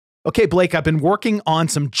Okay, Blake, I've been working on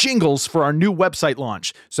some jingles for our new website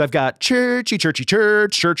launch. So I've got churchy church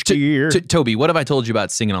gear. Toby, what have I told you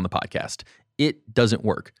about singing on the podcast? It doesn't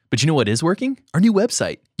work. But you know what is working? Our new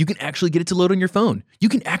website. You can actually get it to load on your phone. You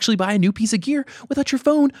can actually buy a new piece of gear without your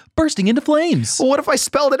phone bursting into flames. Well, what if I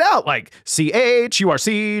spelled it out like CHURCGER?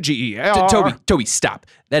 Toby, stop.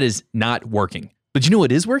 That is not working. But you know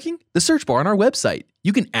what is working? The search bar on our website.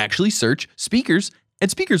 You can actually search speakers and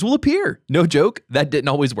speakers will appear. No joke, that didn't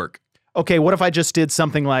always work. Okay, what if I just did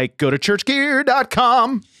something like go to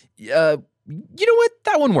churchgear.com? You know what?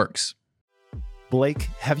 That one works. Blake,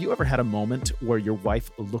 have you ever had a moment where your wife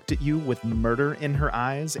looked at you with murder in her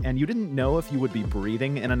eyes and you didn't know if you would be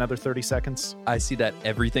breathing in another 30 seconds? I see that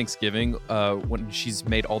every Thanksgiving when she's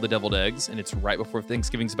made all the deviled eggs and it's right before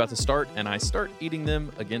Thanksgiving's about to start and I start eating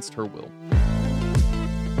them against her will.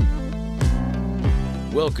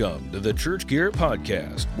 Welcome to the Church Gear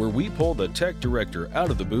Podcast, where we pull the tech director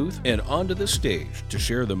out of the booth and onto the stage to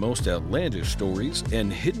share the most outlandish stories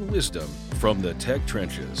and hidden wisdom from the tech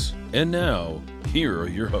trenches. And now, here are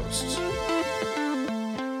your hosts.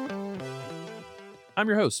 I'm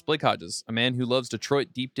your host, Blake Hodges, a man who loves Detroit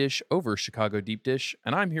deep dish over Chicago deep dish,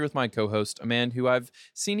 and I'm here with my co-host, a man who I've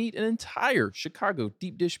seen eat an entire Chicago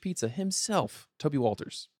deep dish pizza himself, Toby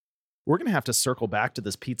Walters. We're going to have to circle back to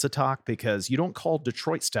this pizza talk because you don't call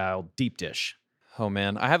Detroit style deep dish. Oh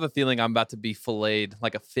man, I have a feeling I'm about to be filleted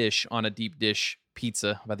like a fish on a deep dish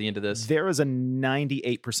pizza by the end of this. There is a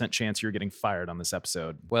 98% chance you're getting fired on this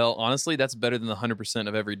episode. Well, honestly, that's better than the 100%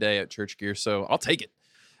 of every day at Church Gear, so I'll take it.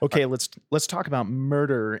 Okay, let's talk about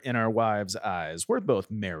murder in our wives' eyes. We're both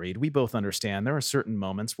married. We both understand there are certain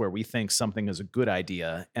moments where we think something is a good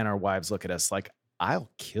idea and our wives look at us like, I'll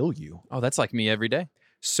kill you. Oh, that's like me every day.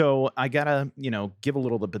 So I gotta, give a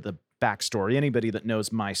little bit of the backstory. Anybody that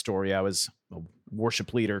knows my story, I was a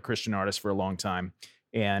worship leader, Christian artist for a long time.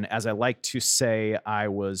 And as I like to say, I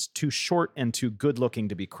was too short and too good looking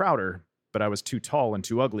to be Crowder, but I was too tall and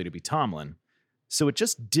too ugly to be Tomlin. So it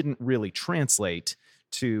just didn't really translate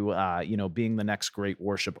to, being the next great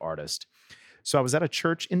worship artist. So I was at a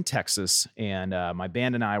church in Texas, and my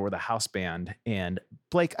band and I were the house band. And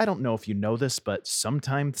Blake, I don't know if you know this, but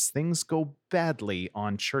sometimes things go badly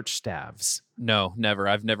on church staffs. No, never.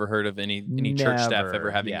 I've never heard of any church staff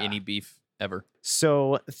ever having any beef ever.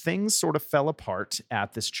 So things sort of fell apart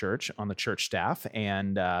at this church on the church staff,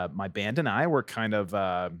 and my band and I were kind of,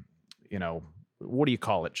 what do you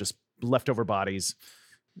call it? Just leftover bodies.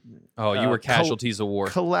 Oh, you were casualties of war.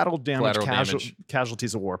 Collateral damage.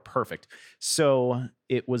 Casualties of war. Perfect. So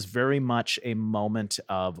it was very much a moment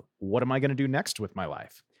of what am I going to do next with my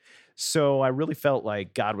life? So I really felt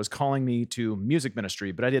like God was calling me to music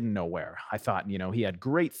ministry, but I didn't know where. I thought, he had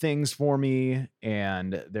great things for me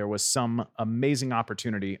and there was some amazing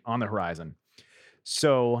opportunity on the horizon.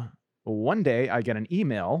 So one day I get an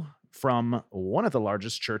email from one of the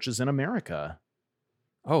largest churches in America.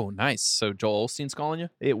 Oh, nice. So Joel Osteen's calling you?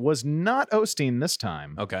 It was not Osteen this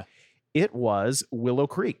time. Okay. It was Willow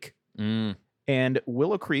Creek. Mm. And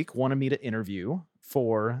Willow Creek wanted me to interview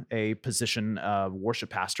for a position of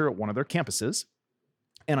worship pastor at one of their campuses.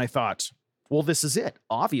 And I thought, well, this is it.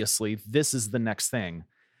 Obviously, this is the next thing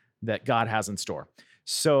that God has in store.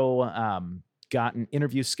 So got an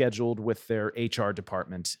interview scheduled with their HR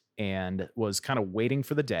department and was kind of waiting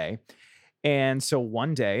for the day. And so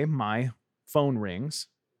one day my phone rings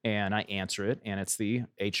and I answer it, and it's the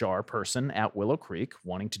HR person at Willow Creek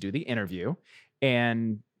wanting to do the interview.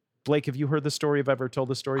 And Blake, have you heard the story? Have I ever told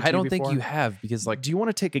the story to you before? I don't think you have, because do you want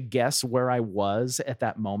to take a guess where I was at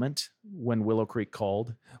that moment when Willow Creek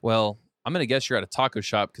called? Well, I'm going to guess you're at a taco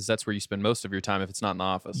shop because that's where you spend most of your time if it's not in the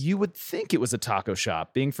office. You would think it was a taco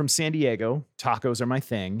shop. Being from San Diego, tacos are my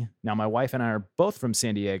thing. Now, my wife and I are both from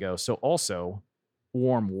San Diego, so also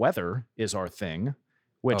warm weather is our thing.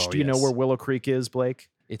 Which, do you know where Willow Creek is, Blake?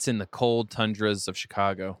 It's in the cold tundras of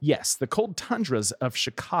Chicago. Yes, the cold tundras of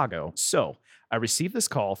Chicago. So I received this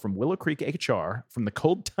call from Willow Creek HR from the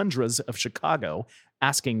cold tundras of Chicago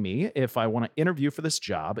asking me if I want to interview for this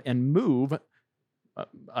job and move,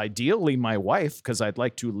 ideally my wife, because I'd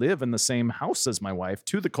like to live in the same house as my wife,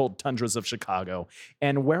 to the cold tundras of Chicago.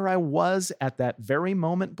 And where I was at that very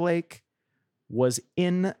moment, Blake, was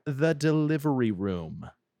in the delivery room.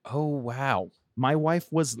 Oh, wow. My wife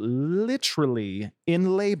was literally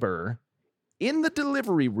in labor in the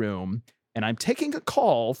delivery room, and I'm taking a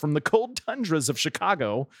call from the cold tundras of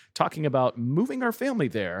Chicago talking about moving our family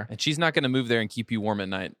there. And she's not going to move there and keep you warm at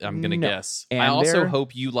night, I'm going to guess. And I also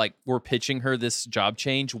hope you were pitching her this job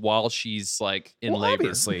change while she's in labor.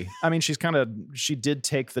 Obviously. I mean, she did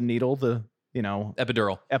take the needle,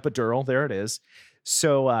 epidural. There it is.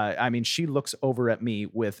 So, I mean, she looks over at me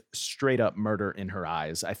with straight up murder in her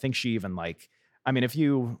eyes. I think she even if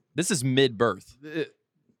you, This is mid-birth.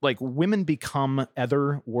 women become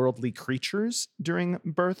otherworldly creatures during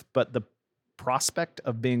birth, but the prospect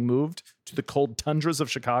of being moved to the cold tundras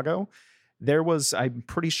of Chicago, I'm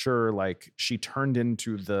pretty sure she turned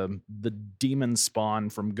into the demon spawn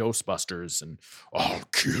from Ghostbusters and I'll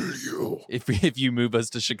kill you. If you move us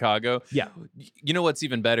to Chicago. Yeah. You know what's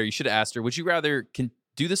even better? You should have asked her, would you rather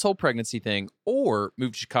do this whole pregnancy thing or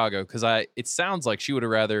move to Chicago? Because it sounds like she would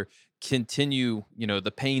have rather continue,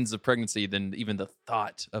 the pains of pregnancy than even the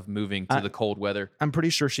thought of moving to the cold weather. I'm pretty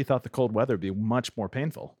sure she thought the cold weather would be much more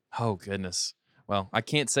painful. Oh, goodness. Well, I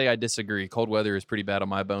can't say I disagree. Cold weather is pretty bad on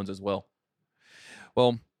my bones as well.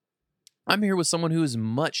 Well, I'm here with someone who is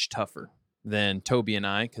much tougher than Toby and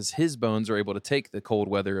I because his bones are able to take the cold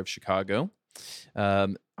weather of Chicago.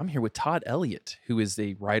 I'm here with Todd Elliott, who is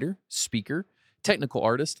a writer, speaker, technical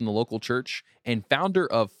artist in the local church, and founder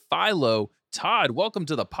of FILO. Todd, welcome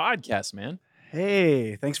to the podcast, man.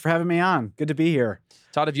 Hey, thanks for having me on. Good to be here.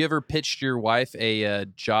 Todd, have you ever pitched your wife a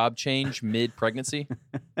job change mid-pregnancy?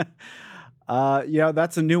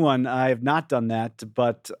 That's a new one. I have not done that,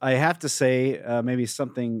 but I have to say maybe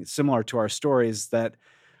something similar to our stories that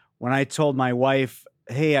when I told my wife,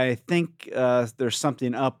 hey, I think there's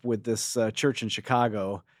something up with this church in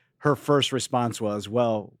Chicago, her first response was,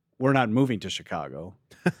 well, we're not moving to Chicago.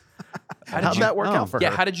 How'd that work out for her?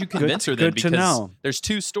 Yeah, how did you convince her then? Good to know. There's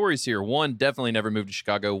two stories here. One definitely never moved to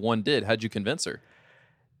Chicago. One did. How'd you convince her?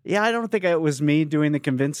 Yeah, I don't think it was me doing the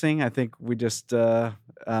convincing. I think we just, not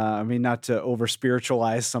to over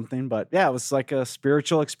spiritualize something, but yeah, it was like a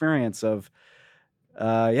spiritual experience of,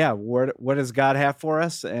 what does God have for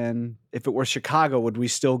us? And if it were Chicago, would we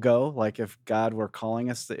still go? Like if God were calling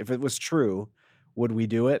us, if it was true, would we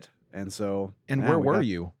do it? And so. And where were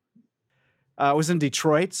you? I was in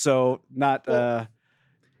Detroit, so not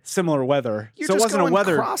similar weather. You're so just it wasn't going a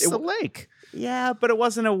weather across the lake. Yeah, but it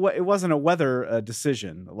wasn't a weather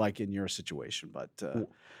decision like in your situation. But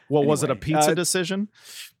was it a anyway, pizza decision?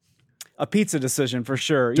 A pizza decision for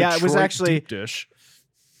sure. Detroit it was actually deep dish.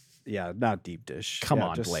 Yeah, not deep dish. Come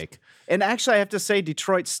on, Blake. And actually, I have to say,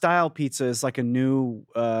 Detroit style pizza is like a new.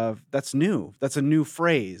 That's new. That's a new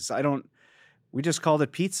phrase. We just called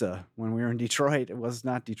it pizza when we were in Detroit. It was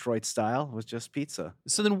not Detroit style. It was just pizza.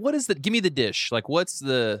 So then what is the, give me the dish. Like what's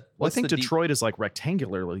I think Detroit is like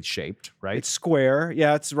rectangularly shaped, right? It's square.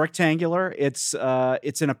 Yeah, it's rectangular. It's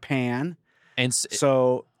in a pan. And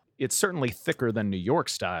so it's certainly thicker than New York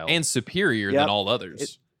style. And superior than all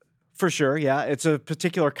others. For sure, yeah. It's a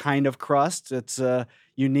particular kind of crust. It's a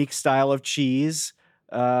unique style of cheese,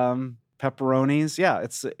 pepperonis. Yeah,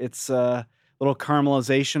 it's a little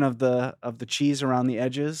caramelization of the cheese around the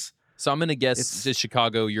edges. So I'm going to guess, is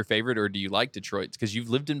Chicago your favorite, or do you like Detroit? Because you've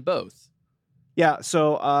lived in both. Yeah,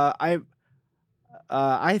 so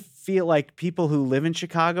I feel like people who live in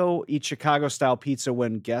Chicago eat Chicago-style pizza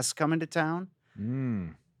when guests come into town.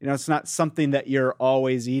 Mm. It's not something that you're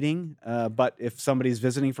always eating, but if somebody's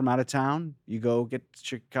visiting from out of town, you go get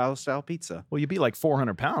Chicago-style pizza. Well, you'd be like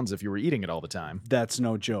 400 pounds if you were eating it all the time. That's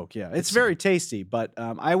no joke, yeah. It's very tasty, but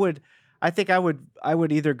I think I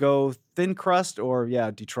would either go thin crust or,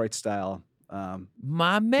 Detroit style.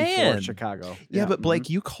 My man. Before Chicago. Yeah, but Blake,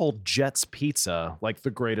 you called Jets Pizza like the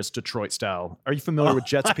greatest Detroit style. Are you familiar with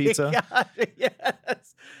Jets Pizza? God,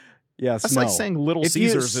 yes. Yes, That's like saying Little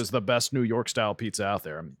Caesars is the best New York style pizza out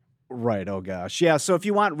there. Right. Oh gosh. Yeah. So if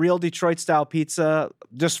you want real Detroit style pizza,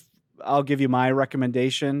 I'll give you my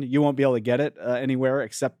recommendation. You won't be able to get it anywhere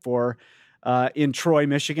except for in Troy,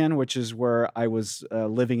 Michigan, which is where I was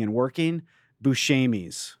living and working.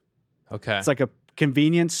 Buscemi's. Okay. It's like a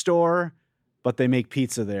convenience store, but they make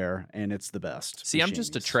pizza there, and it's the best. See, I'm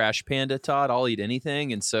just a trash panda, Todd. I'll eat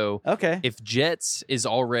anything, and so if Jets is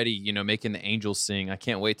already, making the Angels sing, I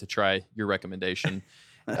can't wait to try your recommendation.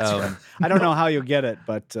 Right. I don't know how you'll get it,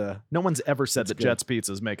 but no one's ever said that Jets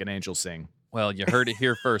pizzas make an angel sing. Well, you heard it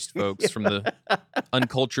here first, folks, from the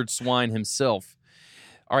uncultured swine himself.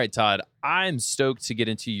 All right, Todd, I'm stoked to get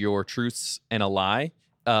into your truths and a lie.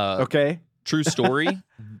 Okay. True story.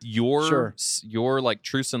 Your Sure. like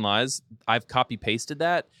truths and lies. I've copy pasted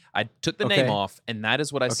that. I took the name off, and that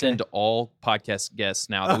is what I send to all podcast guests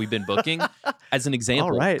now that we've been booking as an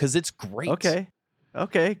example, because it's great.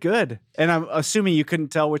 Okay, good. And I'm assuming you couldn't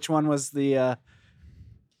tell which one was the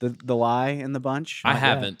lie in the bunch. I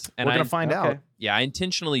haven't, and we're gonna find out. Yeah, I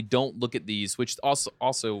intentionally don't look at these, which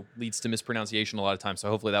also leads to mispronunciation a lot of times. So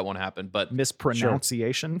hopefully that won't happen. But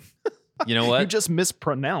mispronunciation. You know what? You just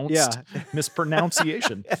mispronounced.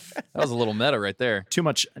 Mispronunciation. That was a little meta right there. Too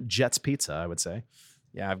much Jets Pizza, I would say.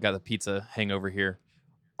 Yeah, I've got the pizza hangover here.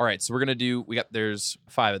 All right, so we're going to do, there's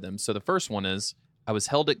 5 of them. So the first one is, I was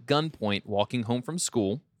held at gunpoint walking home from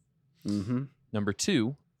school. Mm-hmm. Number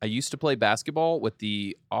 2, I used to play basketball with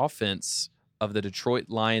the offense of the Detroit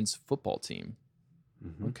Lions football team.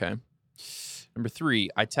 Mm-hmm. Okay. Number 3,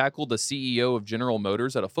 I tackled the CEO of General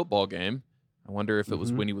Motors at a football game. I wonder if it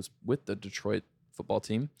was when he was with the Detroit football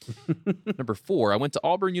team. Number 4, I went to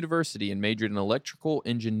Auburn University and majored in electrical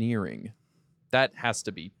engineering. That has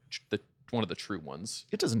to be one of the true ones.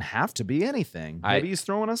 It doesn't have to be anything. Maybe he's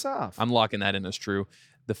throwing us off. I'm locking that in as true.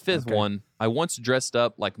 The 5th one, I once dressed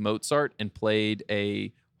up like Mozart and played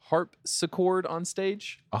a harpsichord on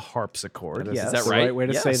stage. A harpsichord. That is, Yes. Is that the right? right way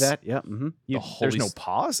to say Yes. that? Yeah. Mm-hmm. There's no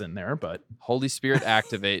pause in there, but Holy Spirit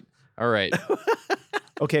activate. All right.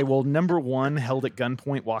 okay. Well, number 1, held at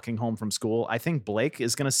gunpoint walking home from school. I think Blake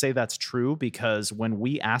is going to say that's true because when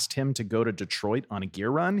we asked him to go to Detroit on a gear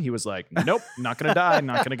run, he was like, "Nope, not going to die,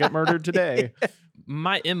 not going to get murdered today."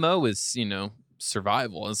 My MO is,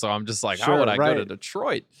 survival. And so I'm just like, how Sure, would I go right. to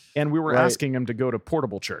Detroit? And we were Right. asking him to go to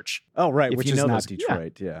Portable Church. Oh, right, If which you is know not those-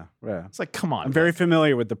 Detroit. Yeah. It's like, come on. I'm very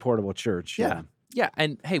familiar with the Portable Church. Yeah. Yeah.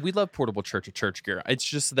 And hey, we love Portable Church or church gear. It's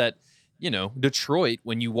just that, Detroit,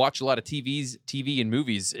 when you watch a lot of TV and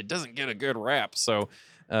movies, it doesn't get a good rap. So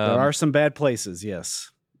There are some bad places,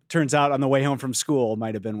 yes. Turns out on the way home from school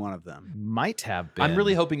might have been one of them. Might have been. I'm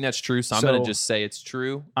really hoping that's true. So I'm going So- to just say it's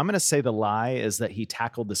true. I'm going to say the lie is that he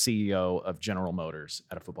tackled the CEO of General Motors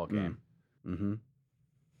at a football game. Mm-hmm.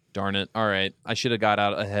 Darn it. All right. I should have got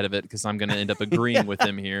out ahead of it because I'm going to end up agreeing with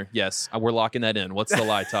him here. Yes. We're locking that in. What's the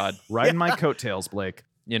lie, Todd? Riding my coattails, Blake.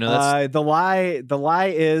 That's The lie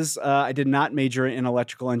is I did not major in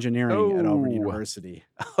electrical engineering at Auburn Oh. University.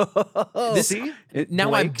 See?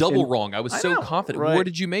 now I'm Blake, double in- wrong. I was I so know, confident. right. Where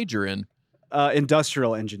did you major in?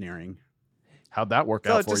 Industrial engineering. How'd that work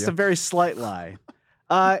So out it's for just you? a very slight lie.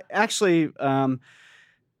 Actually,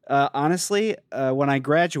 honestly, when I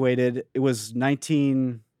graduated, it was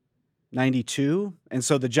 1992, and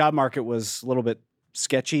so the job market was a little bit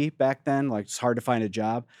sketchy back then. Like it's hard to find a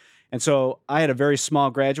job, and so I had a very small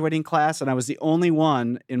graduating class, and I was the only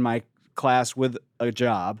one in my class with a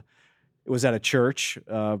job. It was at a church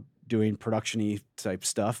doing production-y type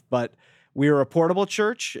stuff, but we were a portable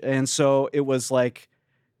church, and so it was like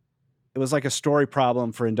a story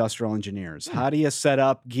problem for industrial engineers. How do you set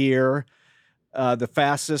up gear the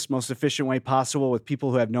fastest, most efficient way possible with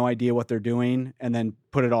people who have no idea what they're doing, and then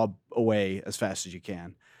put it all away as fast as you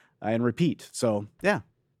can and repeat? So yeah,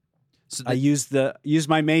 So I used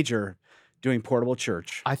my major doing portable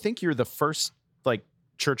church. I think you're the first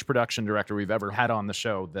church production director we've ever had on the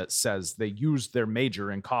show that says they used their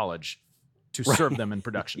major in college to serve them in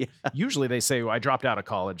production. Yeah. Usually they say, well, I dropped out of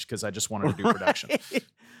college because I just wanted to do production.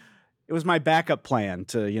 It was my backup plan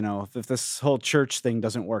to, if this whole church thing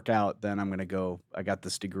doesn't work out, then I'm going to go, I got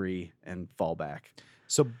this degree and fall back.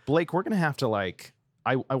 So Blake, we're going to have to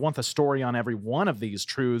I want the story on every one of these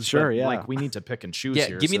truths. Sure, but, yeah. we need to pick and choose yeah,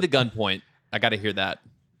 here. give me so- the gun point. I got to hear that.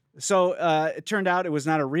 So it turned out it was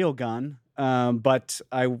not a real gun. But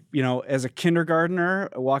as a kindergartner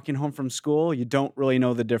walking home from school, you don't really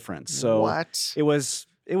know the difference. So What? it was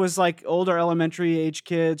like older elementary age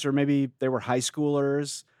kids, or maybe they were high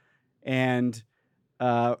schoolers. And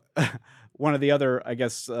one of the other, I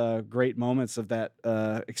guess, great moments of that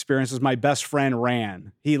experience was my best friend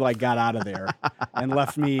ran. He got out of there and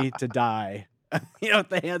left me to die, at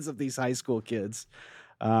the hands of these high school kids.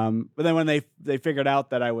 But then when they figured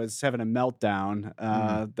out that I was having a meltdown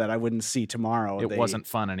that I wouldn't see tomorrow, It wasn't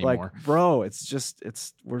fun anymore. bro,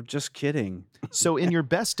 we're just kidding. So in your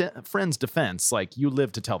best friend's defense, you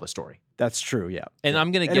live to tell the story. That's true, yeah. And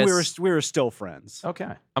I'm going to And guess we were still friends.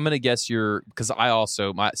 Okay. I'm going to guess because I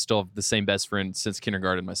also still have the same best friend since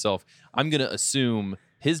kindergarten myself. I'm going to assume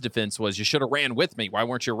his defense was, you should have ran with me. Why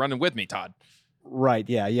weren't you running with me, Todd? Right,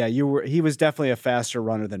 yeah. He was definitely a faster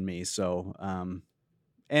runner than me, so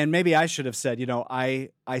and maybe I should have said, I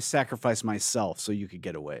sacrificed myself so you could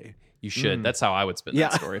get away. You should. Mm. That's how I would spin Yeah.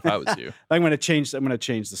 that story if I was you. I'm going to change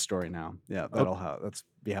the story now. Yeah, that's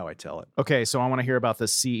be how I tell it. Okay, so I want to hear about the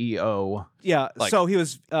CEO. Yeah, Like- so he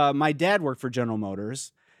was my dad worked for General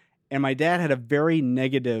Motors, and my dad had a very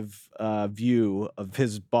negative view of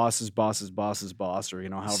his boss's boss, or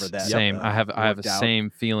however that Same. I have a worked out. same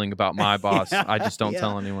feeling about my boss. Yeah, I just don't yeah.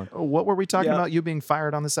 tell anyone. Oh, what were we talking Yeah. about? You being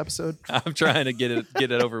fired on this episode? I'm trying to get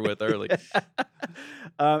it over with early.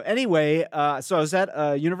 Anyway, so I was at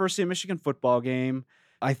a University of Michigan football game.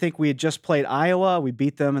 I think we had just played Iowa. We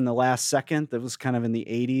beat them in the last second. That was kind of in the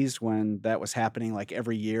 80s when that was happening,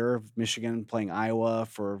 every year, Michigan playing Iowa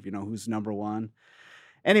for, who's number one.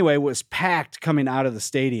 Anyway, it was packed coming out of the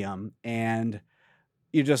stadium, and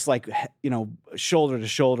you're just like, shoulder to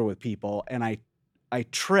shoulder with people. And I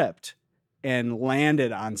tripped and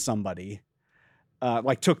landed on somebody,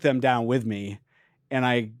 like took them down with me. And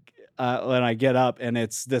I get up, and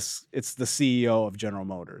it's the CEO of General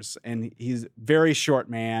Motors, and he's a very short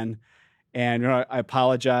man. And I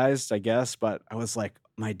apologized, I guess, but I was like,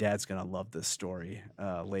 my dad's gonna love this story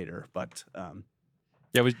later. But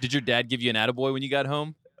did your dad give you an attaboy when you got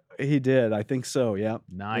home? he did, I think so. Yeah,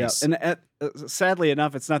 Nice. Yeah. And sadly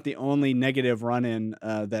enough, it's not the only negative run-in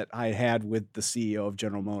that I had with the CEO of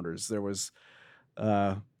General Motors. There was,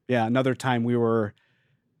 another time we were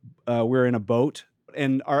in a boat,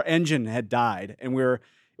 and our engine had died, and it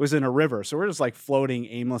was in a river. So we're just like floating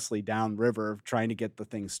aimlessly down river trying to get the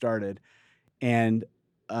thing started. And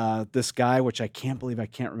this guy, which I can't believe I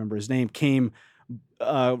can't remember his name, came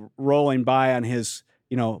rolling by on his,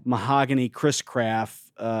 mahogany Chris Craft,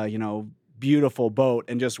 beautiful boat,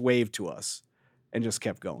 and just waved to us and just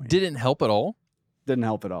kept going. Didn't help at all? Didn't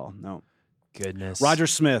help at all. No. Goodness. Roger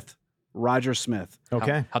Smith.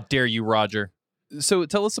 Okay. How dare you, Roger? So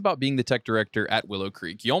tell us about being the tech director at Willow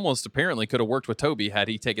Creek. You almost apparently could have worked with Toby had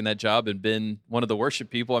he taken that job and been one of the worship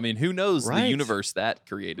people. I mean, who knows the universe that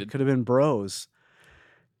created? Could have been bros.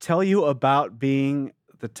 Tell you about being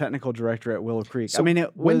the technical director at Willow Creek. So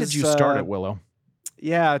when did you start at Willow?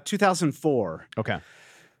 Yeah, 2004. Okay.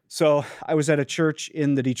 So I was at a church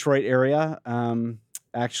in the Detroit area,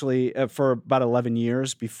 actually, for about 11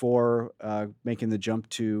 years before making the jump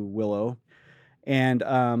to Willow. And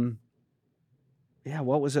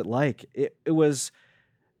what was it like? It was,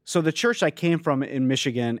 so the church I came from in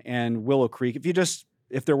Michigan and Willow Creek,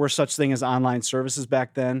 if there were such thing as online services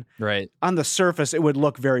back then, right? On the surface, it would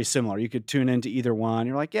look very similar. You could tune into either one.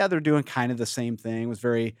 You're like, yeah, they're doing kind of the same thing. It was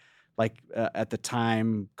very, like, at the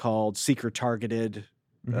time called seeker-targeted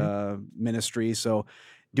ministry. So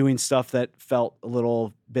doing stuff that felt a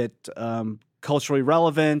little bit culturally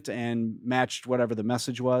relevant and matched whatever the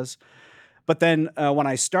message was. But then when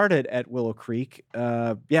I started at Willow Creek,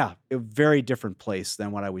 a very different place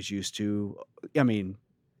than what I was used to. I mean,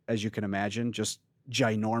 as you can imagine, just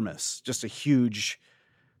ginormous, just a huge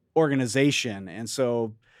organization. And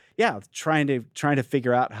so, trying to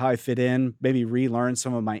figure out how I fit in, maybe relearn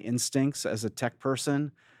some of my instincts as a tech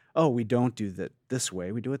person. Oh, we don't do that this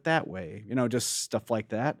way. We do it that way. Just stuff like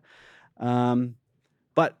that.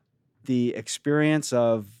 But the experience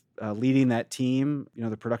of leading that team,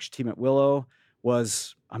 the production team at Willow,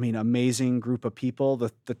 was, amazing group of people.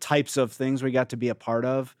 The types of things we got to be a part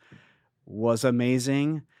of was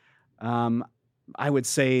amazing. I would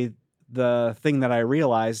say the thing that I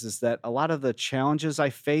realized is that a lot of the challenges I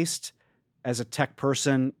faced as a tech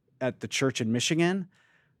person at the church in Michigan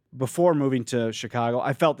before moving to Chicago,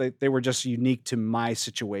 I felt that they were just unique to my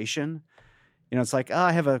situation. It's like,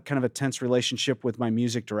 I have a kind of a tense relationship with my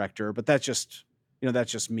music director, but that's just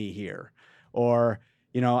me here. Or,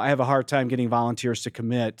 I have a hard time getting volunteers to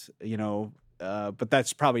commit, but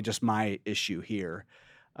that's probably just my issue here.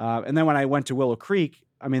 And then when I went to Willow Creek,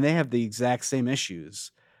 they have the exact same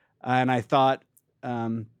issues. And I thought,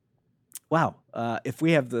 if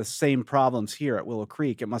we have the same problems here at Willow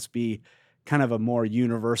Creek, it must be kind of a more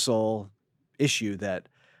universal issue that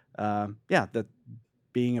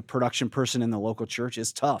being a production person in the local church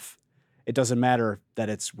is tough. It doesn't matter that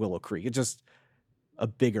it's Willow Creek. It's just a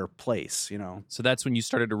bigger place, So that's when you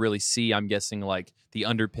started to really see, I'm guessing, like the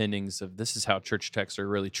underpinnings of this is how church techs are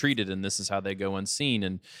really treated and this is how they go unseen.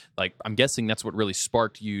 And like, I'm guessing that's what really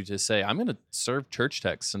sparked you to say, I'm going to serve church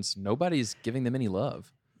techs since nobody's giving them any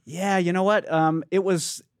love. Yeah. You know what?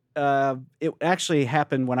 It actually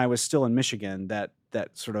happened when I was still in Michigan, that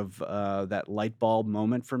sort of that light bulb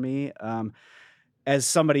moment for me. As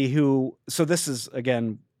somebody so this is,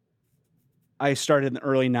 again, I started in the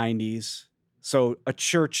early 90s. So a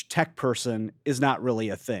church tech person is not really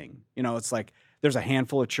a thing. It's like there's a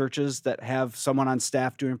handful of churches that have someone on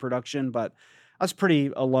staff doing production, but I was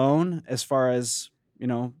pretty alone as far as,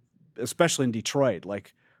 especially in Detroit,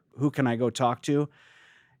 like who can I go talk to?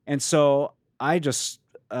 And so I just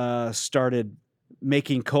started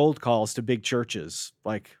making cold calls to big churches.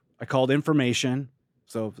 Like I called Information.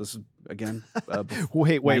 So this is, again,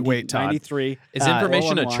 wait, Todd. 93. Is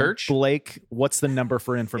Information a church? Blake, what's the number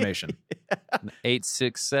for Information?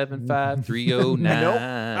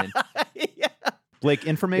 867-5309. Yeah. Blake,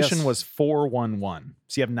 Information Yes. was 411.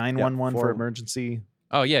 So you have 911 for 411. emergency.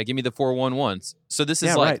 Oh, yeah. Give me the 411s. So this is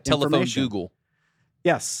Yeah, like right, telephone Information. Google.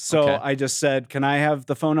 Yes. So Okay. I just said, can I have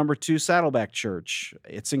the phone number to Saddleback Church?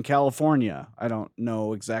 It's in California. I don't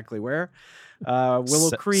know exactly where.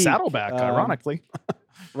 Willow Creek. Saddleback, ironically.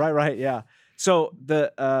 Right. Yeah. So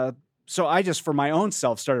so I just, for my own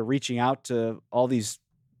self, started reaching out to all these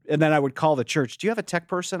and then I would call the church. Do you have a tech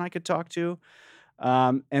person I could talk to?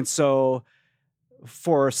 And so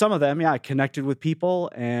for some of them, I connected with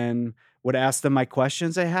people and would ask them my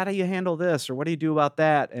questions. Hey, how do you handle this? Or what do you do about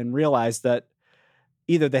that? And realized that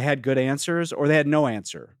either they had good answers or they had no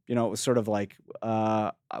answer. It was sort of like,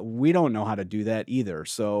 we don't know how to do that either.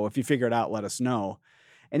 So if you figure it out, let us know.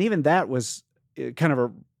 And even that was kind of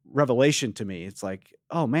a revelation to me. It's like,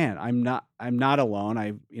 oh man, I'm not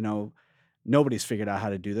alone. Nobody's figured out how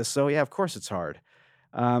to do this. So yeah, of course it's hard.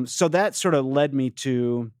 So that sort of led me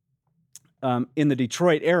to, in the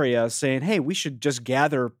Detroit area, saying, hey, we should just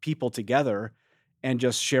gather people together and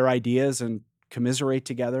just share ideas and commiserate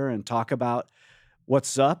together and talk about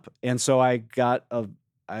what's up. And so I got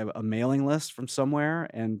a mailing list from somewhere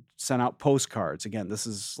and sent out postcards. Again, this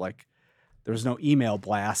is like, there's no email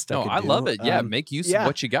blast. No, I love it. Yeah. Make use of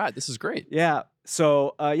what you got. This is great. Yeah.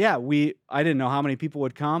 So, I didn't know how many people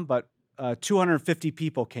would come, but 250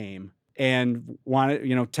 people came and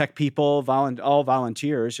wanted, tech people, all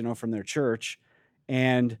volunteers, from their church.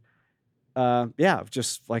 And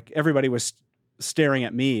just like everybody was staring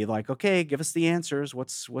at me like, okay, give us the answers.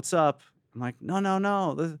 What's up? I'm like,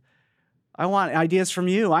 no. I want ideas from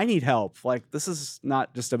you. I need help. Like, this is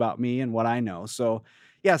not just about me and what I know. So,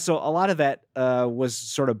 so a lot of that was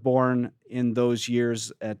sort of born in those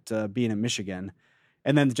years at being in Michigan,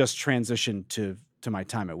 and then just transitioned to my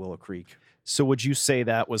time at Willow Creek. So would you say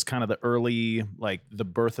that was kind of the early, like the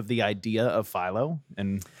birth of the idea of FILO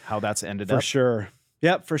and how that's ended up? For sure.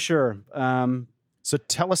 Yep, for sure. So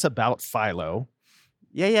tell us about FILO.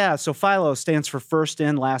 Yeah. So FILO stands for First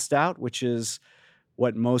In, Last Out, which is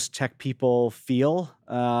what most tech people feel,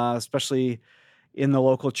 especially in the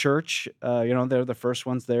local church. They're the first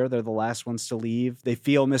ones there. They're the last ones to leave. They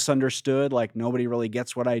feel misunderstood, like nobody really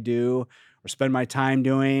gets what I do or spend my time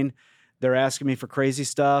doing. They're asking me for crazy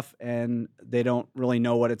stuff, and they don't really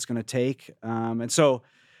know what it's going to take. And so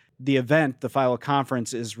the event, the FILO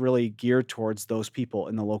conference, is really geared towards those people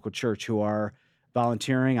in the local church who are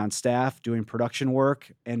volunteering on staff, doing production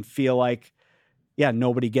work, and feel like,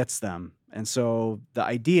 nobody gets them. And so the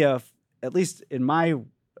idea, at least in my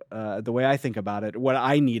the way I think about it, what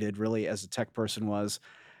I needed really as a tech person was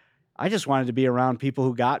I just wanted to be around people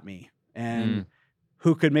who got me and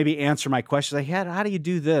who could maybe answer my questions. Like, how do you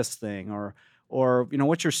do this thing? Or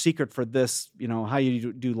what's your secret for this? How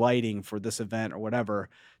you do lighting for this event or whatever,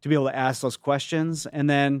 to be able to ask those questions. And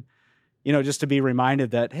then, just to be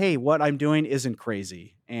reminded that, hey, what I'm doing isn't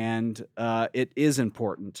crazy and it is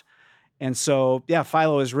important. And so,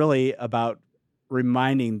 FILO is really about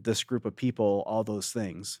reminding this group of people all those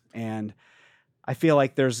things. And I feel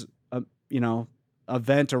like there's a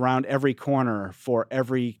event around every corner for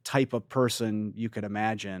every type of person you could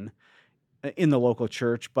imagine in the local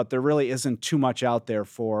church, but there really isn't too much out there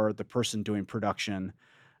for the person doing production.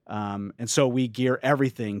 And so we gear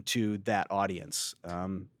everything to that audience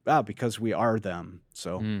because we are them.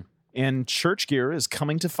 So. And Church Gear is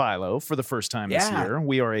coming to FILO for the first time this year.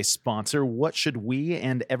 We are a sponsor. What should we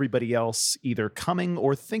and everybody else either coming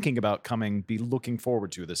or thinking about coming be looking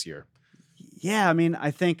forward to this year? Yeah,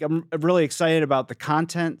 I think I'm really excited about the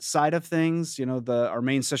content side of things. Our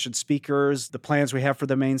main session speakers, the plans we have for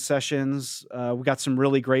the main sessions. We got some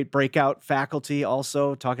really great breakout faculty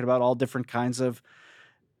also talking about all different kinds of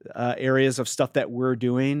areas of stuff that we're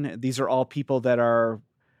doing. These are all people that are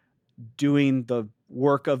doing the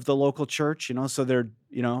work of the local church, so they're,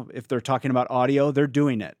 if they're talking about audio, they're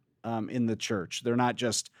doing it in the church. They're not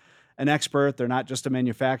just an expert. They're not just a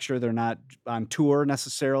manufacturer. They're not on tour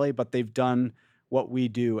necessarily, but they've done what we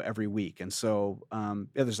do every week. And so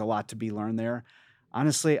there's a lot to be learned there.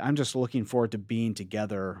 Honestly, I'm just looking forward to being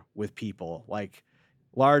together with people, like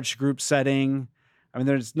large group setting.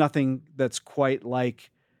 There's nothing that's quite like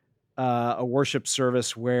a worship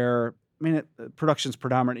service where, production's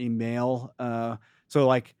predominantly male. So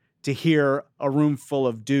like to hear a room full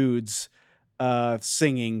of dudes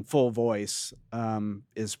singing full voice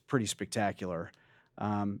is pretty spectacular.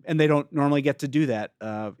 And they don't normally get to do that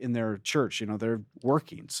in their church. They're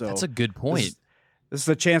working. So that's a good point. This is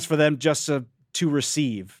a chance for them just to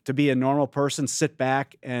receive, to be a normal person, sit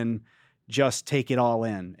back and just take it all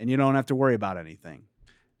in. And you don't have to worry about anything.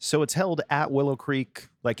 So it's held at Willow Creek,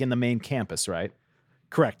 like in the main campus, right?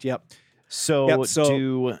 Correct. Yep.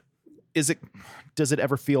 So does it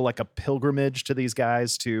ever feel like a pilgrimage to these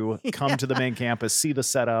guys to come to the main campus, see the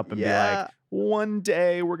setup, and be like, one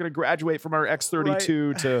day we're going to graduate from our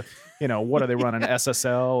X32 to, what are they running,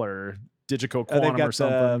 SSL or Digico Quantum or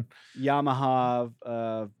something?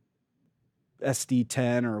 Yamaha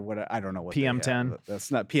SD10 or what? I don't know what PM10. That's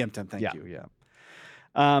not PM10. Thank you.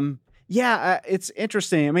 Yeah. It's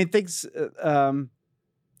interesting. Things.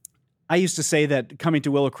 I used to say that coming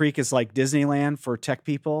to Willow Creek is like Disneyland for tech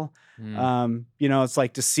people. It's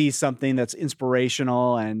like to see something that's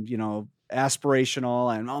inspirational and,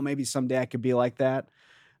 aspirational and, maybe someday I could be like that.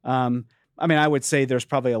 I would say there's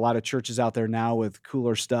probably a lot of churches out there now with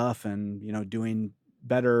cooler stuff and, doing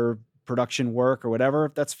better production work or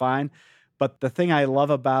whatever. That's fine. But the thing I love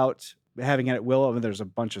about having it at Willow, there's a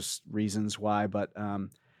bunch of reasons why, but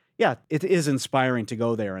it is inspiring to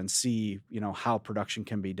go there and see, how production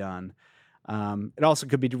can be done. It also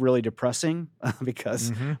could be really depressing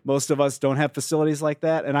because most of us don't have facilities like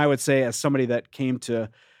that. And I would say, as somebody that came to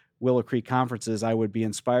Willow Creek conferences, I would be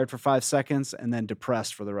inspired for 5 seconds and then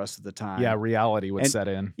depressed for the rest of the time. Yeah, reality would set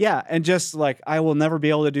in. Yeah, and just like, I will never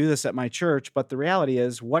be able to do this at my church, but the reality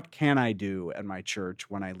is, what can I do at my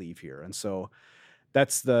church when I leave here? And so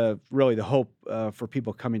that's really the hope for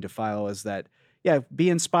people coming to FILO, is that, be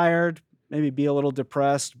inspired, maybe be a little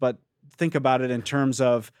depressed, but think about it in terms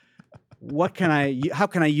of, how can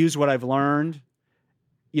I use what I've learned,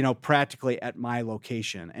 practically at my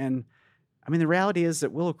location? And the reality is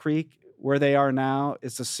that Willow Creek, where they are now,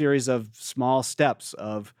 it's a series of small steps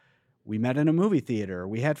of, we met in a movie theater,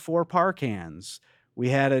 we had 4 par cans, we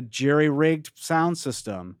had a jerry-rigged sound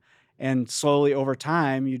system, and slowly over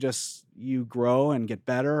time, you grow and get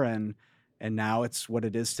better, and now it's what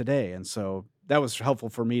it is today. And so that was helpful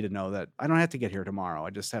for me to know that I don't have to get here tomorrow. I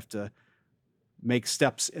just have to make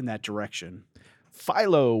steps in that direction.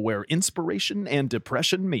 FILO, where inspiration and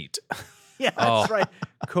depression meet. Yeah, that's right.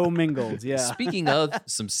 Commingled. Yeah. Speaking of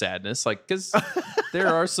some sadness, because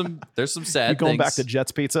there's some sad You going things. back to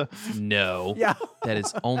Jet's Pizza? No. Yeah. That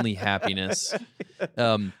is only happiness.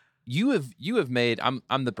 You have made,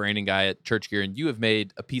 I'm the branding guy at Church Gear, and you have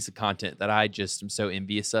made a piece of content that I just am so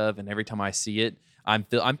envious of. And every time I see it, I'm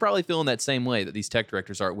probably feeling that same way that these tech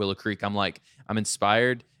directors are at Willow Creek. I'm like, I'm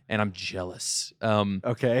inspired and I'm jealous.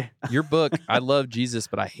 Okay. Your book, I Love Jesus,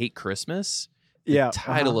 but I Hate Christmas. The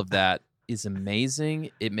title of that is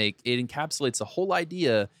amazing. It encapsulates the whole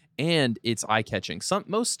idea, and it's eye-catching.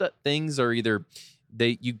 Most things are either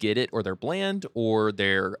you get it, or they're bland, or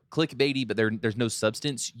they're clickbaity, but there's no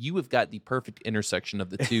substance. You have got the perfect intersection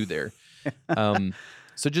of the two there.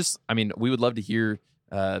 So we would love to hear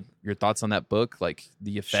your thoughts on that book, like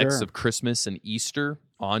the effects of Christmas and Easter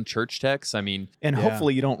on church techs. And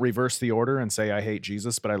hopefully you don't reverse the order and say, I hate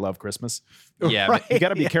Jesus, but I love Christmas. Yeah, right. You got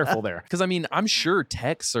to be careful there. Because I'm sure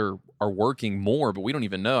techs are working more, but we don't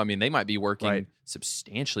even know. They might be working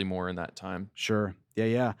substantially more in that time. Sure.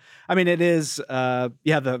 Yeah. It is,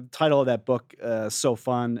 the title of that book is so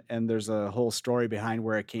fun, and there's a whole story behind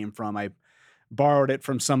where it came from. I borrowed it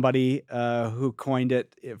from somebody who coined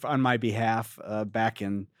it on my behalf back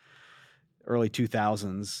in early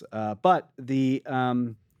 2000s. But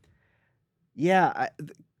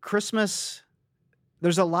Christmas,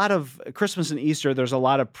 there's a lot of Christmas and Easter. There's a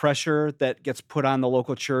lot of pressure that gets put on the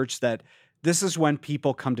local church that this is when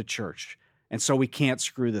people come to church. And so we can't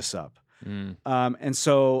screw this up. And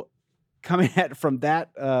so coming at it from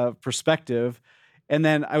that perspective, and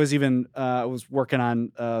then I was working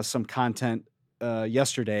on some content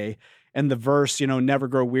yesterday, and the verse, never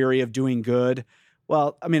grow weary of doing good.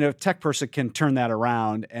 Well, a tech person can turn that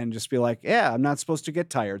around and just be like, yeah, I'm not supposed to get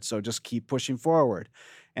tired, so just keep pushing forward.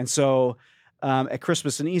 And so at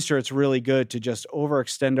Christmas and Easter, it's really good to just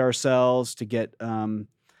overextend ourselves, to get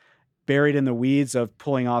buried in the weeds of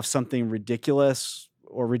pulling off something ridiculous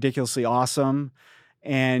or ridiculously awesome.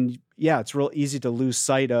 And it's real easy to lose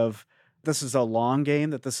sight of, this is a long game,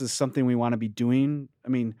 that this is something we want to be doing.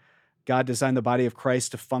 God designed the body of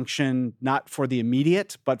Christ to function not for the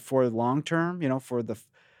immediate, but for long term,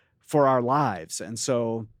 for our lives. And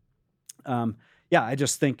so, I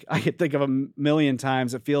just think I could think of a million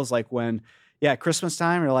times. It feels like when, at Christmas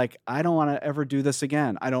time, you're like, I don't want to ever do this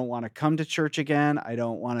again. I don't want to come to church again. I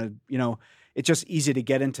don't want to, it's just easy to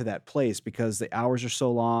get into that place because the hours are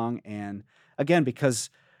so long. And again, because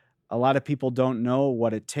a lot of people don't know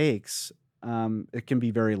what it takes, it can be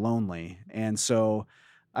very lonely. And so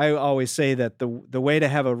I always say that the way to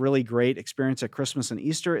have a really great experience at Christmas and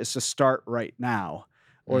Easter is to start right now,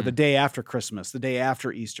 or the day after Christmas, the day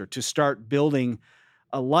after Easter, to start building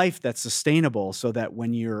a life that's sustainable so that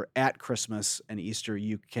when you're at Christmas and Easter,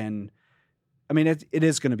 you can, it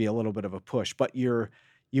is going to be a little bit of a push, but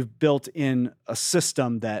you've built in a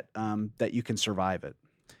system that you can survive it.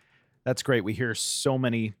 That's great. We hear so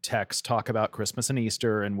many techs talk about Christmas and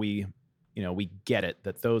Easter, and we get it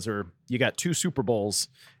that those are, you got 2 Super Bowls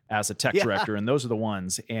as a tech director, and those are the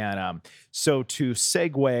ones. And so to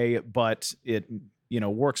segue, but it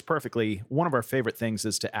works perfectly. One of our favorite things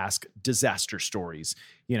is to ask disaster stories.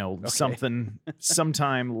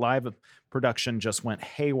 Sometime live production just went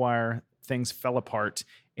haywire, things fell apart,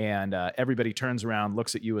 and everybody turns around,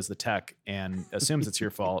 looks at you as the tech, and assumes it's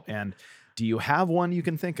your fault. And do you have one you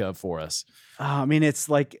can think of for us? It's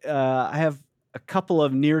like I have a couple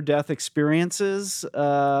of near-death experiences.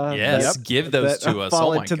 Yes, give those to us.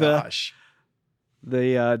 Oh my gosh.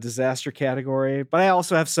 The disaster category, but I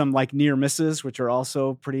also have some like near misses, which are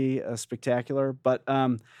also pretty spectacular. But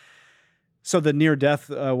so the near death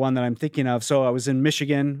one that I'm thinking of. So I was in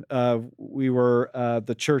Michigan. We were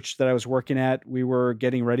the church that I was working at. We were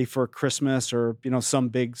getting ready for Christmas or some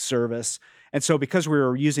big service, and so because we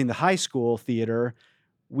were using the high school theater,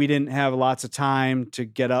 we didn't have lots of time to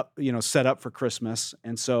get up, set up for Christmas,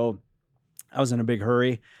 and so I was in a big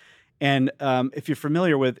hurry. And if you're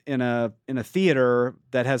familiar with in a theater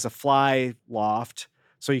that has a fly loft,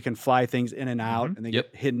 so you can fly things in and out, and they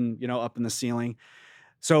get hidden, up in the ceiling.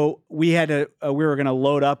 So we were going to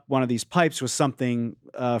load up one of these pipes with something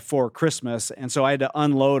for Christmas, and so I had to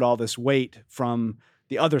unload all this weight from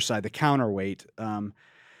the other side, the counterweight.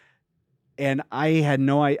 And I had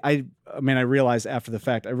I realized after the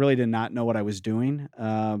fact, I really did not know what I was doing.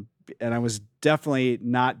 And I was definitely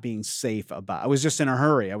not being safe about it. I was just in a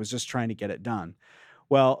hurry. I was just trying to get it done.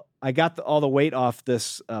 Well, I got all the weight off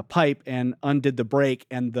this pipe and undid the brake,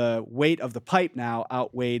 and the weight of the pipe now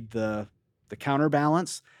outweighed the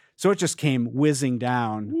counterbalance. So it just came whizzing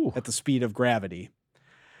down at the speed of gravity.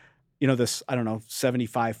 This,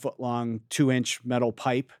 75-foot long, 2-inch metal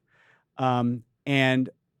pipe. And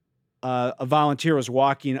a volunteer was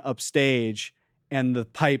walking upstage, and the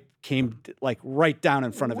pipe came like right down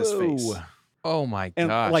in front of his face. Oh my gosh. And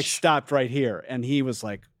like stopped right here. And he was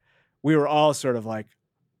like, we were all sort of like,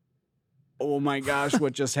 oh my gosh,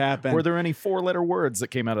 what just happened? Were there any 4-letter words that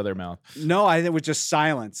came out of their mouth? No, it was just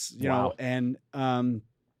silence, know, and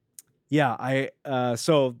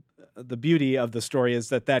so the beauty of the story is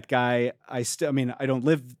that guy, I don't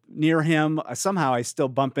live near him. Somehow I still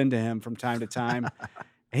bump into him from time to time.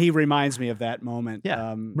 He reminds me of that moment.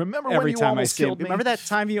 Yeah. Remember every when you time almost killed me? Remember that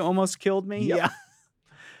time you almost killed me? Yep. Yeah.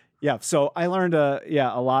 Yeah. So I learned a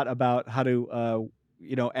lot about how to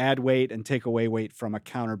add weight and take away weight from a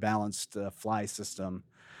counterbalanced fly system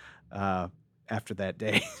after that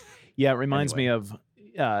day. Yeah, it reminds me of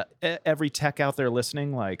every tech out there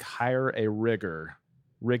listening, like hire a rigger.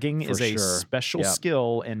 Rigging is a special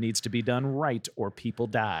skill and needs to be done right or people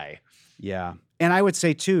die. Yeah. And I would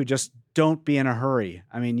say too, just don't be in a hurry.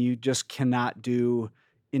 I mean, you just cannot do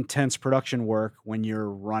intense production work when you're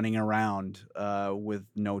running around with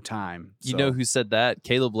no time. You know who said that?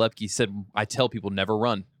 Caleb Lepke said, I tell people never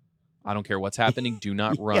run. I don't care what's happening. Do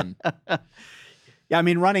not run. Yeah, I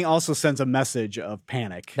mean, running also sends a message of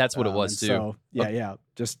panic. That's what it was too. So,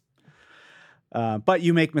 just but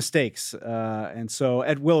you make mistakes. And so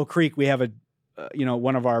at Willow Creek, we have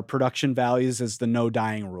one of our production values is the no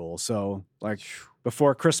dying rule. So like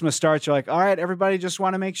before Christmas starts, you're like, all right, everybody just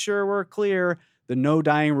want to make sure we're clear. The no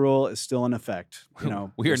dying rule is still in effect.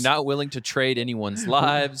 We are not willing to trade anyone's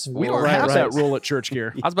lives. We don't have that rule at Church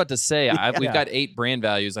Gear. I was about to say, we've got 8 brand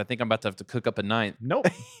values. I think I'm about to have to cook up a 9th. Nope,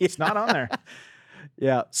 it's not on there.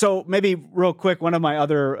 Yeah. So maybe real quick, one of my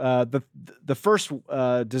other, the first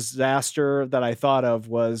disaster that I thought of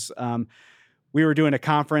was we were doing a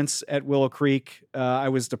conference at Willow Creek. I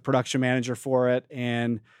was the production manager for it.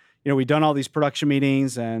 And, we'd done all these production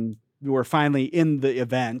meetings and we were finally in the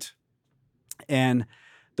event. And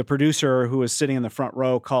the producer who was sitting in the front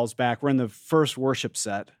row calls back. We're in the first worship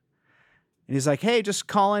set. And he's like, hey, just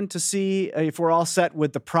calling to see if we're all set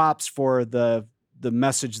with the props for the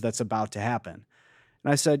message that's about to happen.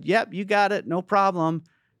 And I said, yep, you got it. No problem.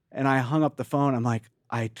 And I hung up the phone. I'm like,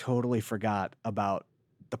 I totally forgot about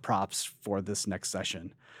the props for this next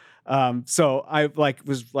session. So I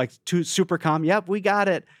was too super calm. Yep, we got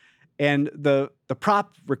it. And the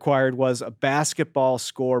prop required was a basketball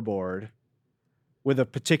scoreboard with a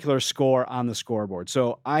particular score on the scoreboard.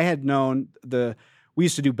 So I had known we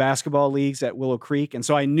used to do basketball leagues at Willow Creek. And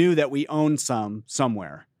so I knew that we owned some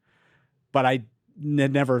somewhere, but I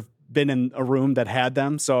had never been in a room that had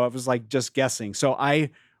them. So I was like just guessing. So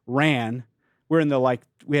I ran. We're in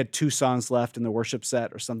we had 2 songs left in the worship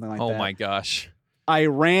set or something like that. Oh my gosh. I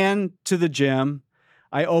ran to the gym.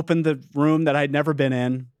 I opened the room that I'd never been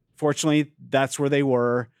in. Fortunately, that's where they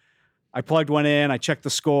were. I plugged one in. I checked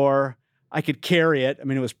the score. I could carry it. I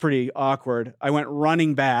mean, it was pretty awkward. I went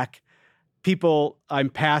running back. People I'm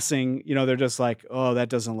passing, they're just like, oh, that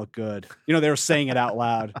doesn't look good. They were saying it out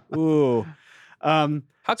loud. Ooh. How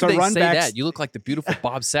could they say that? You look like the beautiful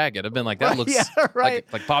Bob Saget. I've been like, that looks right.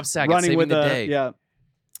 like Bob Saget running saving with the day. Yeah.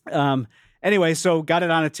 Anyway, so got it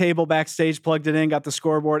on a table backstage, plugged it in, got the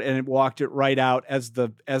scoreboard, and it walked it right out as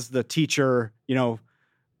the teacher,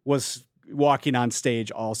 was walking on stage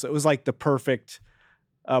also. It was like the perfect,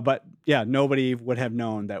 but yeah, nobody would have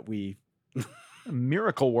known that we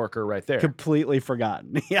Miracle worker right there. completely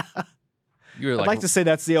forgotten. Yeah. You're I'd like to say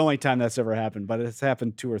that's the only time that's ever happened, but it's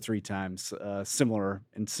happened 2 or 3 times, similar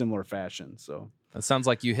fashion. So it sounds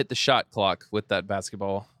like you hit the shot clock with that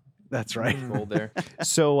basketball that's right. goal there.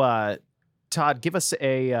 So, Todd, give us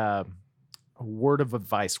a word of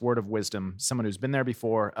advice, word of wisdom, someone who's been there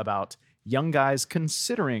before about young guys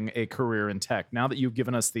considering a career in tech. Now that you've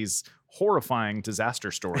given us these horrifying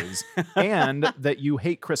disaster stories and that you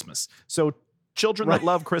hate Christmas. So children that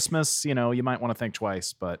love Christmas, you might want to think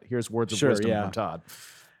twice, but here's words of wisdom from Todd.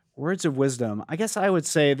 Words of wisdom. I guess I would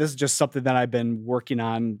say this is just something that I've been working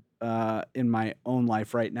on in my own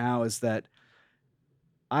life right now, is that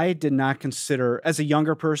I did not consider, as a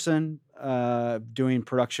younger person doing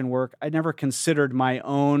production work, I never considered my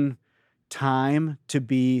own time to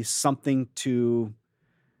be something to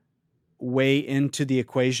weigh into the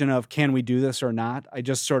equation of, can we do this or not? I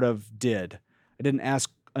just sort of did. I didn't ask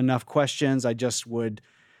enough questions. I just would,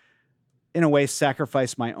 in a way,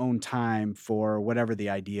 sacrifice my own time for whatever the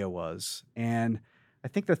idea was. And I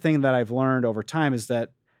think the thing that I've learned over time is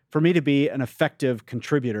that for me to be an effective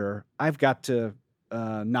contributor, I've got to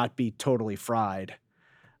not be totally fried,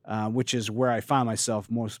 which is where I find myself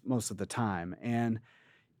most of the time. And,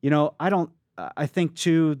 I think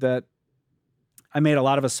too that I made a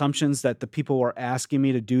lot of assumptions that the people who were asking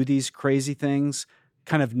me to do these crazy things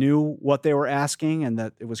kind of knew what they were asking and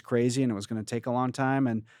that it was crazy and it was going to take a long time.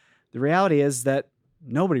 And the reality is that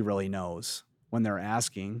nobody really knows when they're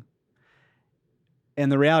asking.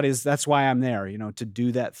 And the reality is that's why I'm there, to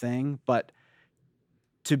do that thing, but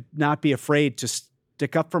to not be afraid to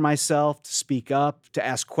stick up for myself, to speak up, to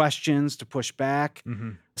ask questions, to push back.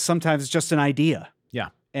 Mm-hmm. Sometimes it's just an idea. Yeah.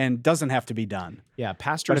 And doesn't have to be done. Yeah,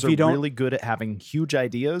 pastors are really good at having huge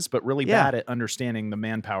ideas, but really bad at understanding the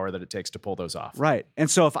manpower that it takes to pull those off. Right. And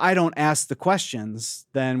so if I don't ask the questions,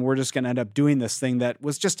 then we're just going to end up doing this thing that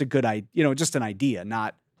was just a good idea, just an idea,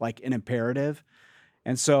 not like an imperative.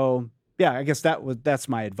 And so, yeah, I guess that's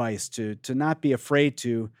my advice, to not be afraid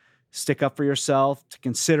to stick up for yourself, to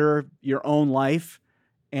consider your own life,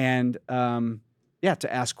 and to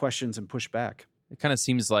ask questions and push back. It kind of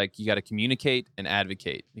seems like you got to communicate and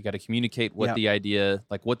advocate. You got to communicate what the idea,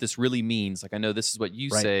 like what this really means. Like, I know this is what you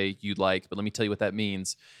say you'd like, but let me tell you what that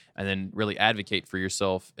means. And then really advocate for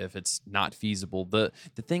yourself if it's not feasible. The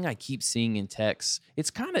thing I keep seeing in techs,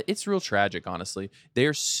 it's real tragic, honestly.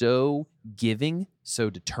 They're so giving, so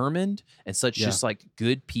determined, and such just like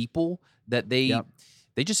good people that they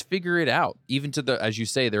just figure it out, even to as you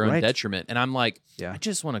say, their own detriment. And I'm like, I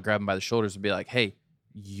just want to grab them by the shoulders and be like, hey,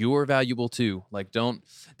 you're valuable too. Like,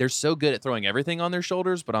 they're so good at throwing everything on their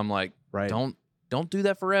shoulders, but I'm like, don't do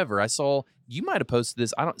that forever. I saw, you might've posted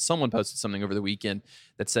this. Someone posted something over the weekend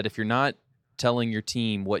that said, if you're not telling your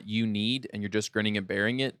team what you need and you're just grinning and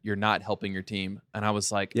bearing it, you're not helping your team. And I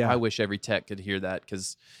was like, I wish every tech could hear that.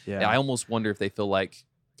 Cause I almost wonder if they feel like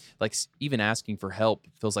even asking for help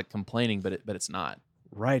feels like complaining, but it's not.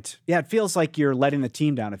 Right. Yeah. It feels like you're letting the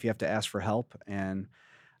team down if you have to ask for help. And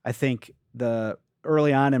I think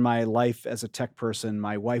early on in my life as a tech person,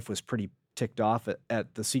 my wife was pretty ticked off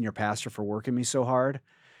at the senior pastor for working me so hard.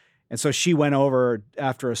 And so she went over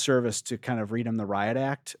after a service to kind of read him the riot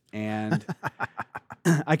act. And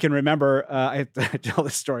I can remember, I tell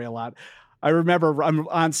this story a lot. I remember I'm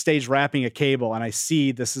on stage wrapping a cable and I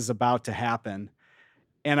see this is about to happen.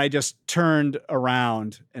 And I just turned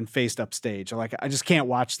around and faced up stage. I'm like, I just can't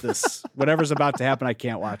watch this. Whatever's about to happen, I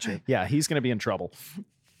can't watch it. Yeah, he's going to be in trouble.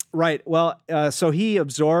 Right. Well, so he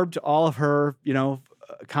absorbed all of her,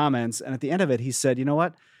 comments. And at the end of it, he said, you know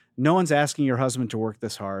what? No one's asking your husband to work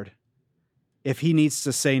this hard. If he needs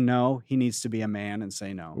to say no, he needs to be a man and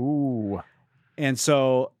say no. Ooh. And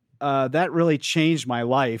so that really changed my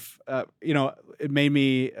life. It made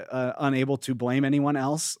me unable to blame anyone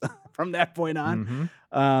else from that point on.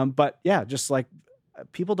 Mm-hmm. But yeah, just like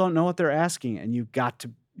people don't know what they're asking, and you've got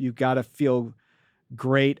to feel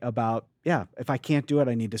great about, if I can't do it,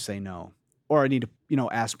 I need to say no, or I need to,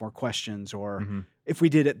 ask more questions, or if we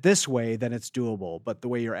did it this way, then it's doable, but the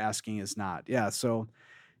way you're asking is not. Yeah. So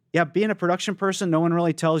being a production person, no one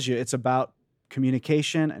really tells you. It's about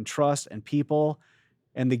communication and trust and people,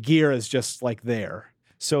 and the gear is just like there.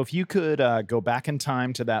 So if you could go back in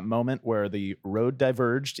time to that moment where the road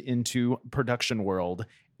diverged into production world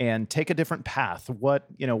and take a different path,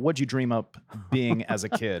 what'd you dream up being as a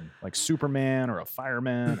kid? Like Superman or a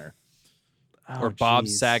fireman or? or Bob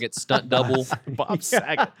geez. Saget stunt double. Bob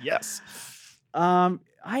Saget, yes.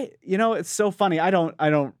 It's so funny. I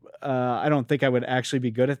don't think I would actually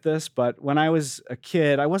be good at this, but when I was a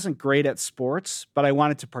kid, I wasn't great at sports, but I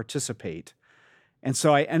wanted to participate. And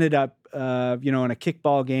so I ended up, in a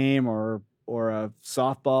kickball game or a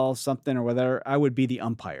softball, something or whatever, I would be the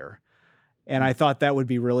umpire. And I thought that would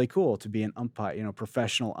be really cool to be an umpire,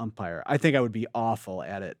 professional umpire. I think I would be awful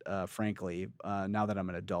at it, frankly, now that I'm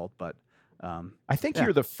an adult. But I think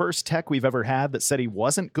you're the first tech we've ever had that said he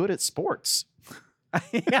wasn't good at sports.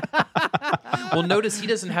 Well, notice he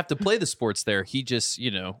doesn't have to play the sports there. He just,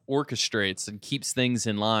 orchestrates and keeps things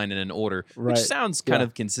in line and in order, which sounds kind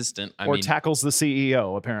of consistent. I mean, tackles the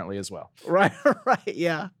CEO apparently as well. Right,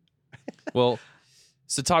 yeah. Well,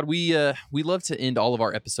 so Todd, we love to end all of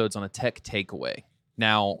our episodes on a tech takeaway.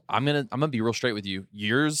 Now, I'm gonna be real straight with you.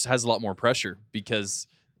 Yours has a lot more pressure because,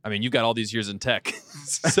 you've got all these years in tech.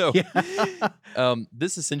 So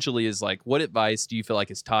this essentially is like, what advice do you feel like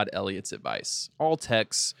is Todd Elliott's advice? All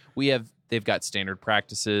techs, they've got standard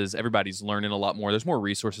practices. Everybody's learning a lot more. There's more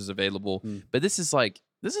resources available. But this is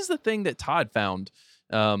the thing that Todd found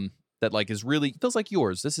that like is really feels like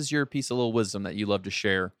yours. This is your piece of little wisdom that you love to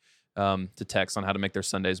share to techs on how to make their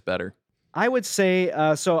Sundays better. I would say,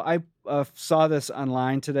 so I saw this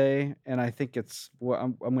online today, and I think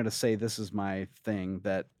I'm going to say this is my thing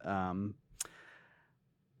that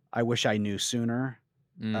I wish I knew sooner.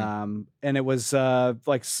 And it was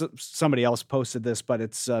like somebody else posted this, but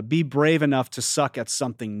it's be brave enough to suck at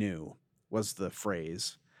something new was the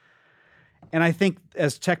phrase. And I think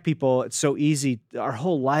as tech people, it's so easy. Our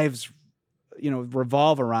whole lives,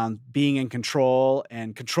 revolve around being in control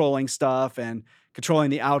and controlling stuff and controlling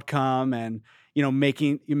the outcome and,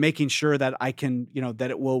 making sure that I can, that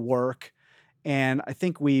it will work. And I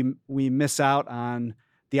think we miss out on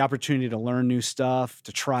the opportunity to learn new stuff,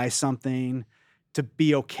 to try something, to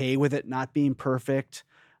be okay with it not being perfect.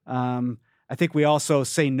 I think we also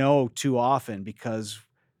say no too often because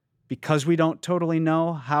we don't totally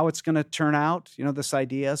know how it's going to turn out, this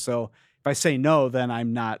idea. So if I say no, then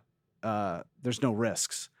I'm not, there's no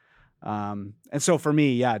risks. And so for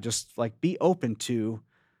me, just like be open to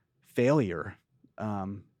failure,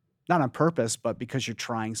 not on purpose, but because you're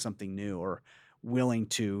trying something new or willing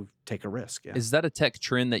to take a risk. Yeah. Is that a tech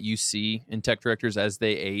trend that you see in tech directors as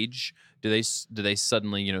they age? Do they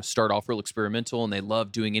suddenly, start off real experimental and they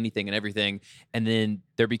love doing anything and everything, and then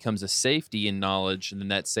there becomes a safety in knowledge, and then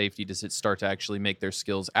that safety, does it start to actually make their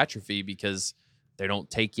skills atrophy because they don't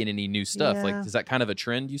take in any new stuff? Yeah. Like, is that kind of a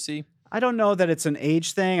trend you see? I don't know that it's an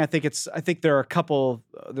age thing. I think there are a couple,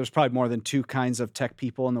 there's probably more than two kinds of tech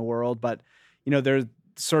people in the world, but there's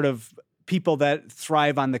sort of people that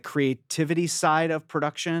thrive on the creativity side of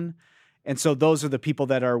production. And so those are the people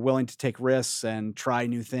that are willing to take risks and try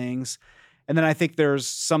new things. And then I think there's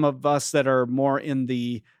some of us that are more in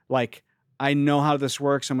the, like, I know how this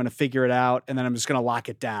works. I'm going to figure it out. And then I'm just going to lock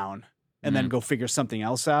it down and then go figure something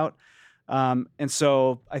else out. And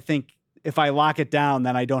so I think if I lock it down,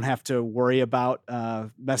 then I don't have to worry about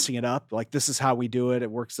messing it up. Like, this is how we do it.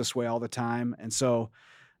 It works this way all the time. And so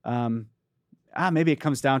maybe it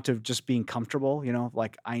comes down to just being comfortable,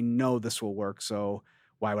 like, I know this will work. So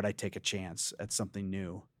why would I take a chance at something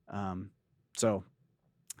new? So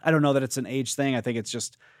I don't know that it's an age thing. I think it's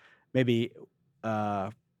just maybe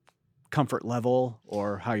comfort level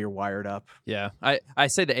or how you're wired up. Yeah. I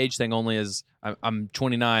say the age thing only as I'm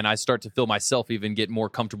 29. I start to feel myself even get more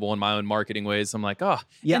comfortable in my own marketing ways. I'm like,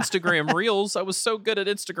 Instagram Reels. I was so good at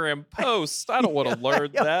Instagram posts. I don't want to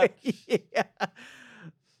learn that. Yeah.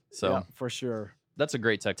 So for sure. That's a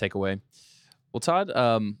great tech takeaway. Well, Todd,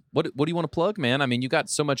 what do you want to plug, man? I mean, you got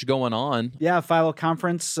so much going on. Yeah, FILO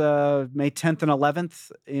conference, May 10th and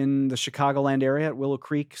 11th in the Chicagoland area at Willow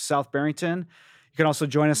Creek, South Barrington. You can also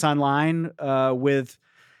join us online with,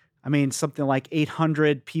 something like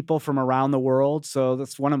 800 people from around the world. So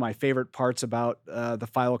that's one of my favorite parts about the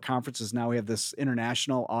FILO conference is now we have this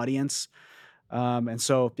international audience. And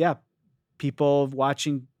so, people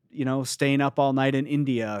watching, staying up all night in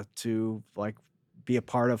India to like be a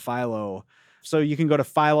part of FILO. So you can go to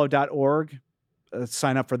philo.org,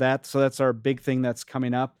 sign up for that. So that's our big thing that's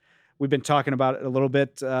coming up. We've been talking about it a little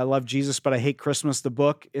bit. I love Jesus, but I hate Christmas, the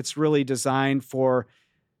book. It's really designed for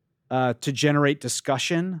to generate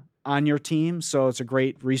discussion on your team. So it's a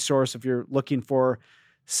great resource if you're looking for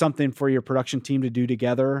something for your production team to do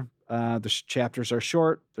together. The chapters are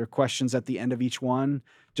short. There are questions at the end of each one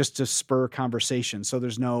just to spur conversation. So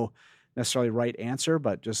there's no necessarily right answer,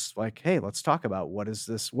 but just like, hey, let's talk about what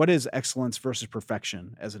is excellence versus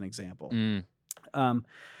perfection as an example.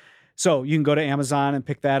 So you can go to Amazon and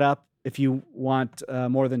pick that up. if you want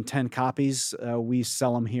more than 10 copies, we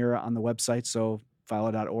sell them here on the website. So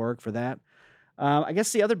FILO.org for that. I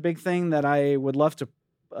guess the other big thing that I would love to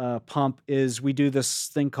pump is we do this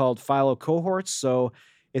thing called FILO cohorts. So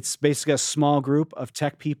it's basically a small group of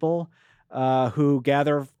tech people who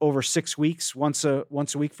gather over 6 weeks, once a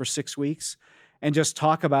week for 6 weeks, and just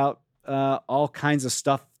talk about all kinds of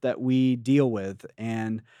stuff that we deal with,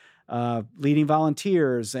 and leading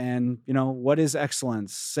volunteers, and what is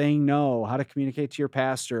excellence, saying no, how to communicate to your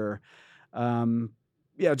pastor,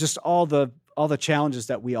 just all the challenges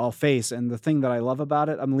that we all face. And the thing that I love about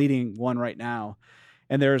it, I'm leading one right now,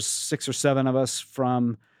 and there's 6 or 7 of us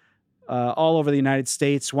from all over the United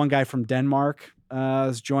States. One guy from Denmark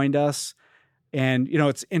has joined us, and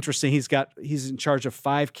it's interesting. He's in charge of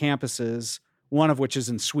 5 campuses, one of which is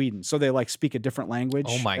in Sweden, so they speak a different language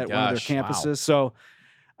Oh my at gosh, one of their campuses. wow.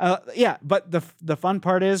 So, but the fun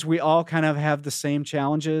part is we all kind of have the same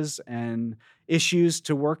challenges and issues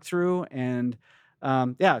to work through, and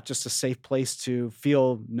just a safe place to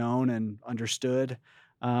feel known and understood.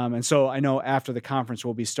 And so I know after the conference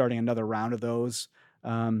we'll be starting another round of those.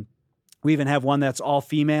 We even have one that's all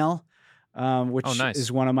female, which nice.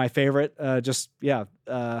 is one of my favorite.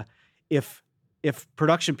 If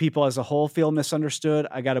production people as a whole feel misunderstood,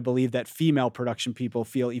 I got to believe that female production people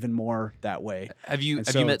feel even more that way. Have you And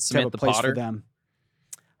met to have a Samantha place Potter? for them.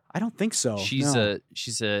 I don't think so. She's no.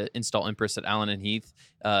 a install empress at Allen and Heath.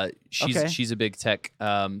 Okay. She's a big tech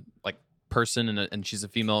person, and she's a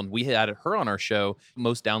female, and we had her on our show,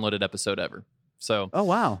 most downloaded episode ever. So Oh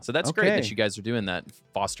wow. so that's great that you guys are doing that,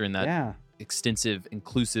 fostering that Yeah. extensive,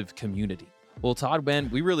 inclusive community. Well, Todd, man,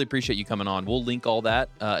 we really appreciate you coming on. We'll link all that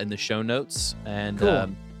in the show notes, and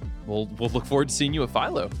Cool. we'll look forward to seeing you at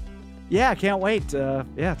FILO. Yeah, I can't wait.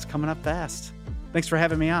 It's coming up fast. Thanks for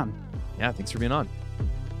having me on. Yeah, thanks for being on.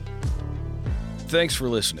 Thanks for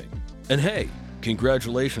listening. And hey,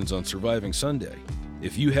 congratulations on surviving Sunday.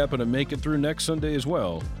 If you happen to make it through next Sunday as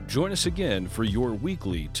well, join us again for your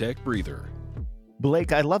weekly Tech Breather.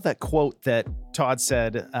 Blake, I love that quote that Todd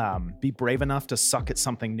said, be brave enough to suck at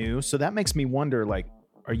something new. So that makes me wonder,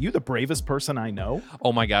 are you the bravest person I know?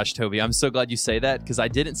 Oh my gosh, Toby, I'm so glad you say that, because I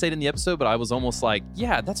didn't say it in the episode, but I was almost like,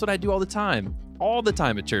 yeah, that's what I do all the time. All the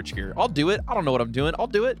time at Church Gear. I'll do it. I don't know what I'm doing. I'll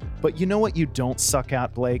do it. But you know what you don't suck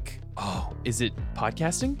at, Blake? Oh, is it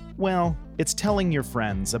podcasting? Well, it's telling your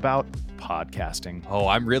friends about podcasting. Oh,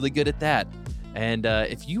 I'm really good at that. And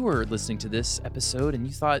if you were listening to this episode and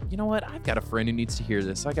you thought, you know what, I've got a friend who needs to hear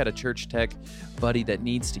this. I got a church tech buddy that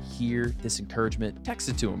needs to hear this encouragement. Text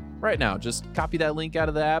it to him right now. Just copy that link out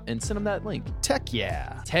of the app and send him that link. Tech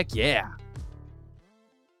yeah. Tech yeah.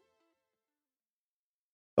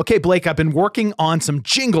 Okay, Blake, I've been working on some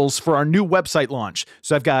jingles for our new website launch.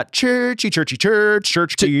 So I've got church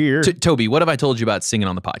gear. Toby, what have I told you about singing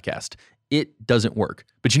on the podcast? It doesn't work.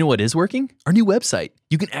 But you know what is working? Our new website.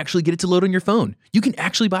 You can actually get it to load on your phone. You can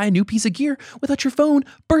actually buy a new piece of gear without your phone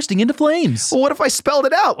bursting into flames. Well, what if I spelled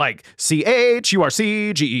it out like CHURCGER?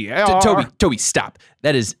 Toby, stop.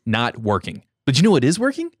 That is not working. But you know what is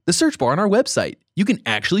working? The search bar on our website. You can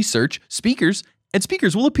actually search speakers, and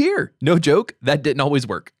speakers will appear. No joke, that didn't always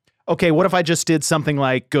work. Okay, what if I just did something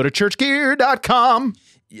like go to churchgear.com?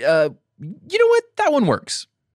 You know what? That one works.